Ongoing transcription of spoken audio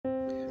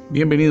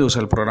Bienvenidos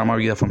al programa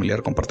Vida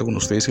Familiar. Comparto con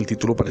ustedes el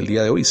título para el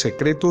día de hoy: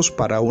 Secretos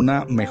para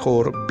una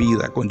mejor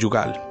vida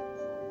conyugal.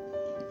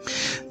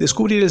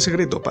 Descubrir el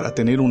secreto para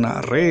tener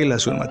una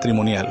relación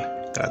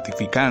matrimonial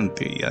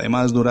gratificante y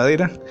además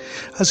duradera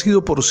ha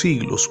sido por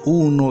siglos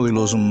uno de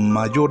los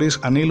mayores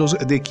anhelos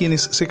de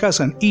quienes se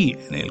casan y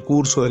en el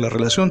curso de la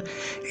relación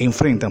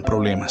enfrentan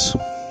problemas.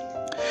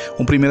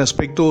 Un primer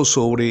aspecto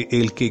sobre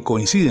el que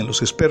coinciden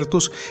los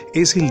expertos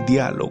es el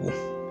diálogo.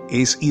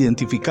 Es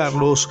identificar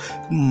los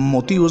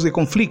motivos de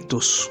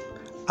conflictos.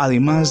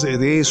 Además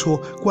de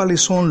eso,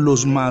 cuáles son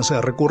los más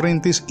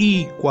recurrentes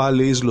y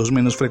cuáles los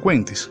menos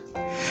frecuentes.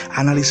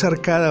 Analizar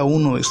cada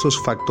uno de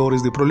estos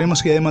factores de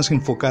problemas y además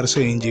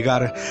enfocarse en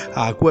llegar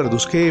a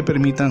acuerdos que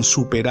permitan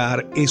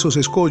superar esos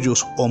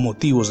escollos o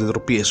motivos de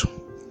tropiezo.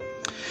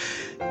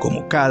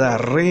 Como cada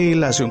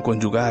relación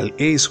conyugal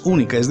es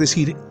única, es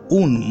decir,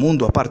 un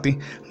mundo aparte,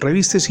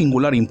 reviste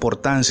singular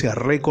importancia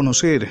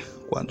reconocer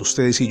cuando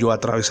ustedes y yo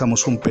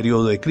atravesamos un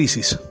periodo de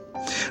crisis.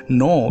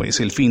 No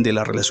es el fin de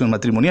la relación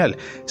matrimonial,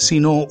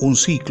 sino un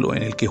ciclo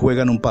en el que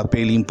juegan un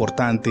papel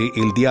importante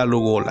el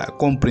diálogo, la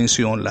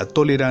comprensión, la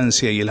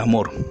tolerancia y el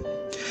amor.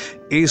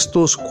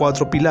 Estos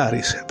 4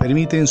 pilares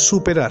permiten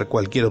superar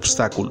cualquier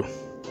obstáculo.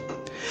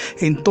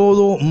 En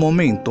todo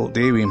momento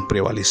deben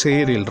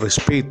prevalecer el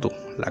respeto,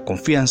 la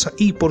confianza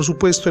y, por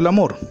supuesto, el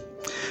amor.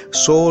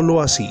 Solo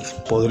así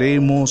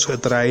podremos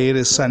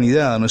traer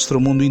sanidad a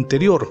nuestro mundo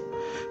interior,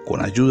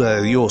 con ayuda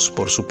de Dios,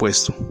 por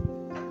supuesto.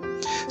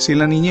 Si en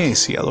la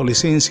niñez y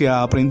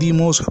adolescencia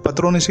aprendimos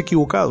patrones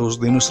equivocados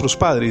de nuestros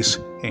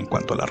padres en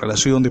cuanto a la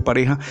relación de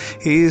pareja,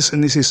 es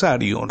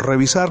necesario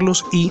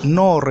revisarlos y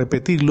no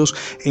repetirlos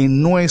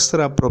en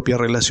nuestra propia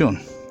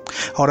relación.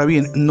 Ahora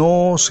bien,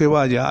 no se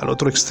vaya al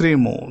otro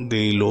extremo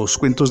de los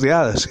cuentos de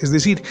hadas, es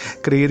decir,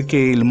 creer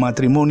que el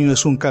matrimonio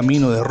es un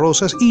camino de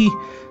rosas y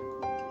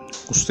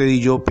usted y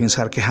yo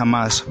pensar que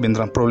jamás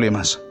vendrán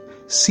problemas.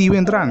 Sí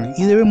vendrán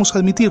y debemos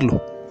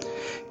admitirlo.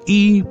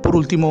 Y por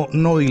último,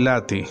 no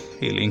dilate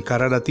el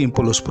encarar a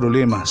tiempo los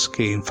problemas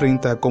que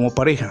enfrenta como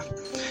pareja.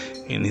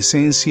 En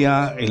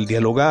esencia, el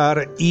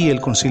dialogar y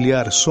el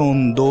conciliar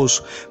son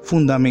 2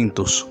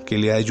 fundamentos que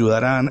le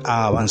ayudarán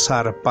a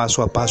avanzar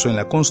paso a paso en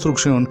la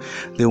construcción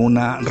de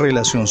una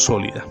relación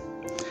sólida.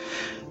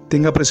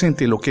 Tenga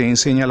presente lo que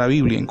enseña la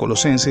Biblia en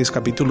Colosenses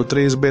capítulo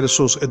 3,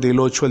 versos del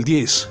 8 al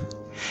 10.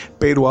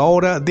 Pero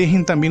ahora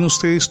dejen también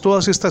ustedes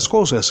todas estas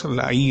cosas: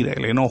 la ira,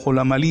 el enojo,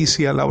 la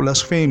malicia, la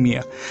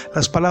blasfemia,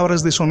 las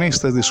palabras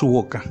deshonestas de su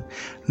boca.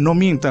 No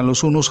mientan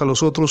los unos a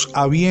los otros,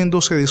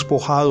 habiéndose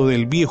despojado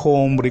del viejo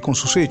hombre con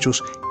sus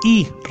hechos,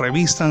 y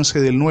revístanse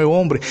del nuevo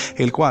hombre,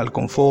 el cual,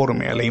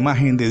 conforme a la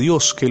imagen de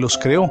Dios que los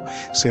creó,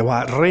 se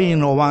va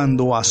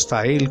renovando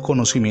hasta el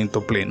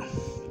conocimiento pleno.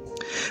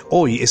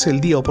 Hoy es el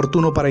día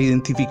oportuno para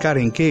identificar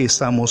en qué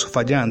estamos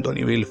fallando a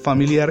nivel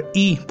familiar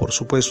y, por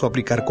supuesto,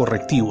 aplicar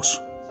correctivos.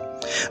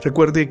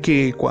 Recuerde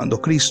que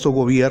cuando Cristo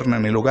gobierna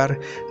en el hogar,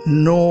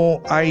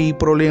 no hay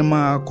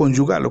problema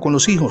conyugal o con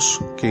los hijos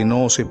que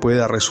no se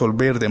pueda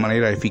resolver de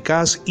manera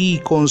eficaz y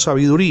con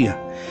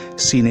sabiduría,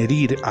 sin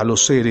herir a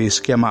los seres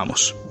que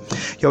amamos.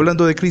 Y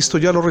hablando de Cristo,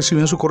 ya lo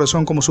recibió en su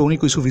corazón como su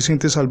único y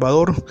suficiente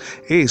Salvador.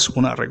 Es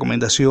una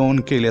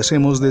recomendación que le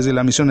hacemos desde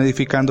la misión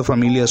Edificando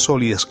Familias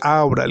Sólidas.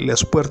 Ábrale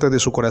las puertas de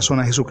su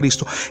corazón a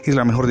Jesucristo. Es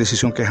la mejor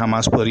decisión que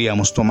jamás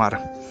podríamos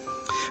tomar.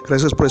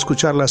 Gracias por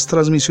escuchar las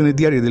transmisiones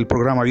diarias del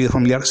programa Vida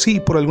Familiar. Si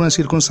por alguna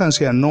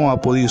circunstancia no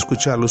ha podido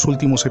escuchar los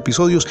últimos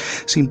episodios,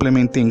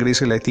 simplemente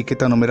ingrese la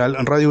etiqueta numeral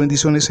Radio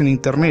Bendiciones en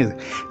internet.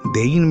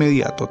 De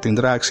inmediato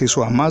tendrá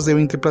acceso a más de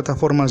 20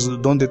 plataformas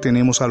donde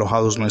tenemos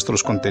alojados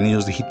nuestros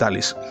contenidos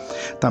digitales.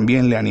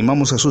 También le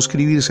animamos a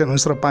suscribirse a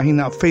nuestra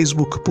página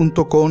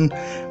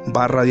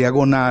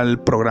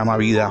facebook.com/programa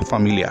Vida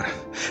Familiar.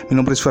 Mi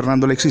nombre es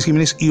Fernando Alexis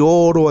Jiménez y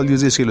oro al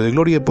Dios del cielo de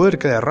gloria y de poder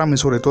que derrame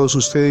sobre todos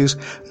ustedes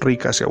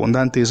ricas y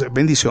abundantes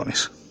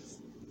bendiciones.